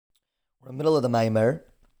We're in the middle of the Maimer,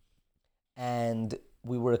 and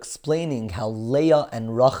we were explaining how Leah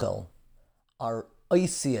and Rachel are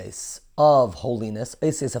oisies of holiness,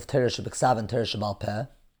 oisies of Torah Shebiksav and Torah Shebal Peh,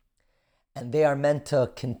 and they are meant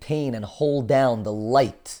to contain and hold down the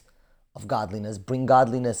light of godliness, bring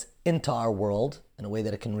godliness into our world in a way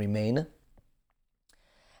that it can remain.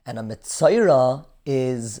 And a Metzorah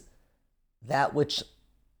is that which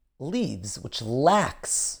leaves, which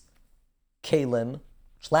lacks kalim,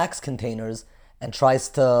 which lacks containers, and tries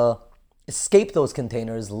to escape those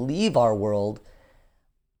containers, leave our world.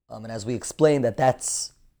 And as we explained,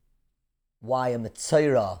 that's why a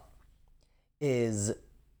Metzorah is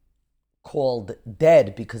called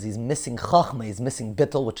dead, because he's missing chachma, he's missing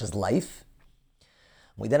bittul, which is life.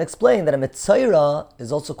 We then explained that a Metzorah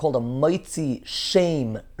is also called a moitzi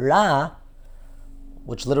shem ra,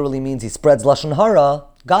 which literally means he spreads lashon hara,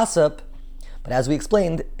 gossip. But as we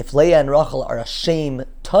explained, if Leah and Rachel are a shem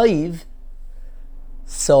toiv,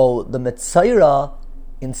 so the Metzorah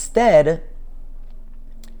instead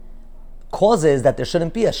causes that there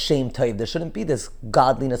shouldn't be a shem toiv, there shouldn't be this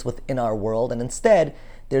godliness within our world, and instead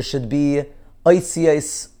there should be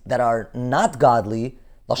oisios that are not godly,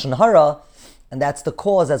 lashon hara, and that's the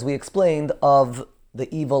cause, as we explained, of the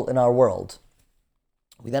evil in our world.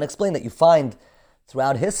 We then explained that you find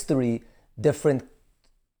throughout history different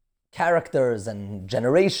characters and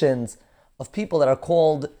generations of people that are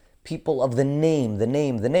called people of the name,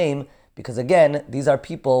 because again, these are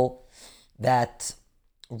people that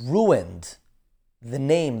ruined the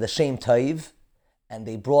name, the shem toiv, and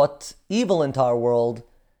they brought evil into our world,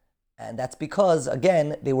 and that's because,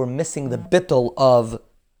 again, they were missing the bittul of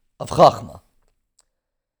chachma.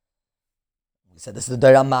 We said this is the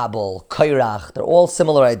Dora Mabel, Kairach, they're all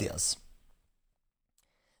similar ideas.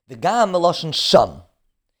 V'gam mloshen sham.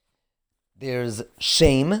 There's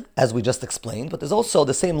shame, as we just explained, but there's also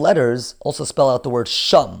the same letters also spell out the word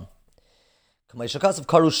sham.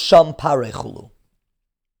 Karaou sham parei chulu.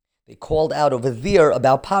 They called out over there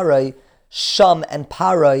about parei. Sham and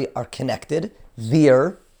parei are connected.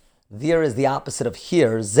 There is the opposite of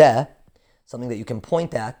here, zeh, something that you can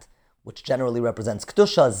point at, which generally represents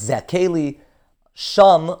kedusha, zeh keli.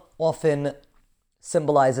 Sham often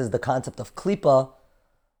symbolizes the concept of klipa,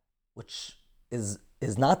 which is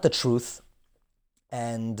not the truth.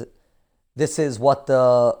 And this is what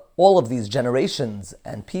all of these generations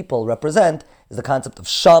and people represent, is the concept of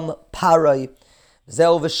sham, parei,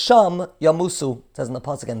 vezeu v'sham yamusu. It says in the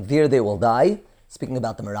pasuk, and there they will die, speaking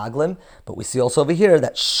about the meraglim. But we see also over here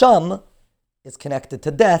that sham is connected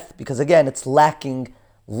to death, because again, it's lacking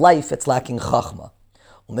life, it's lacking chachma.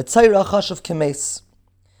 Metzorah chashuv kemes.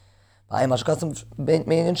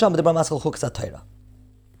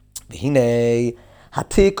 והנה,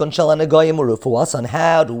 התיקון של הנגעים ורפואתן, on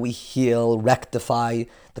how do we heal, rectify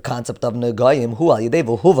the concept of הנגעים, הוא על ידי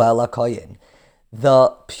והובא הכהן. The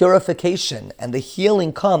purification and the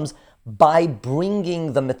healing comes by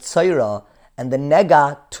bringing the Metzorah and the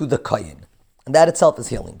nega to the kahyin. And that itself is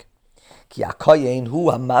healing. Ki הכהן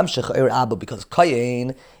הוא הממשיך Abba, because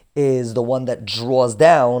kahyin is the one that draws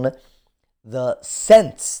down the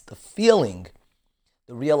sense, the feeling,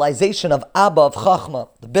 the realization of Abba, of Chachma,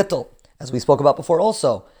 the bittul, as we spoke about before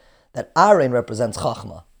also, that Aaron represents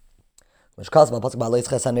Chachma.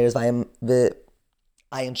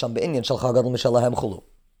 משלהם חולו.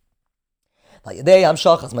 ועל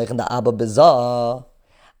המשכת מוחין דאבא בזה,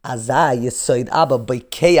 אזי יסוד אבא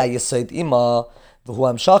בוקע יסוד אימא, והוא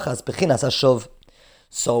המשכת בחינס השוב.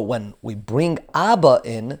 So when we bring Abba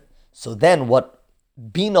in, so then what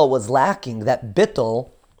Bina was lacking, that bittul,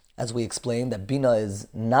 as we explained, that Bina is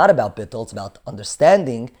not about bittul, it's about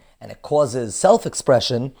understanding, and it causes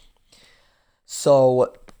self-expression.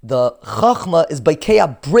 So the Chachma is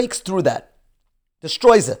Bokea, breaks through that,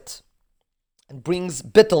 destroys it, and brings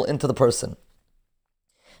bittul into the person.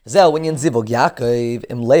 Vezeu inyan zivug Yaakov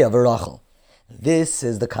im Leah v'Rachel. This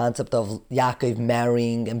is the concept of Yaakov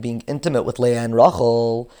marrying and being intimate with Leah and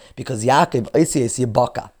Rachel, because Yaakov is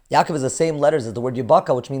Bokca. Yaakov is the same letters as the word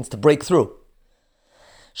Bokca, which means to break through.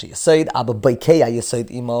 Because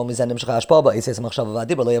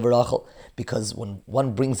when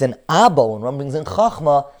one brings in Abba, when one brings in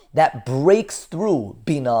Chachma, that breaks through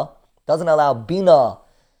Bina, doesn't allow Bina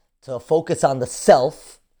to focus on the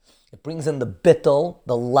self. It brings in the bittul,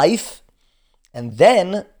 the life, and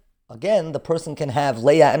then again, the person can have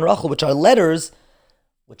Leah and Rachel, which are letters,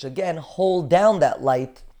 which again hold down that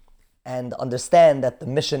light and understand that the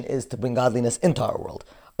mission is to bring godliness into our world.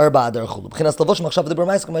 We then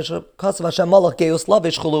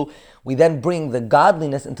bring the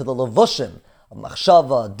godliness into the levushim of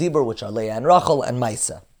machshava, dibur, which are Leah and Rachel, and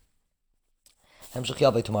Maisa. Hamshech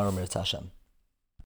Yaveh tomorrow, Mirz Hashem.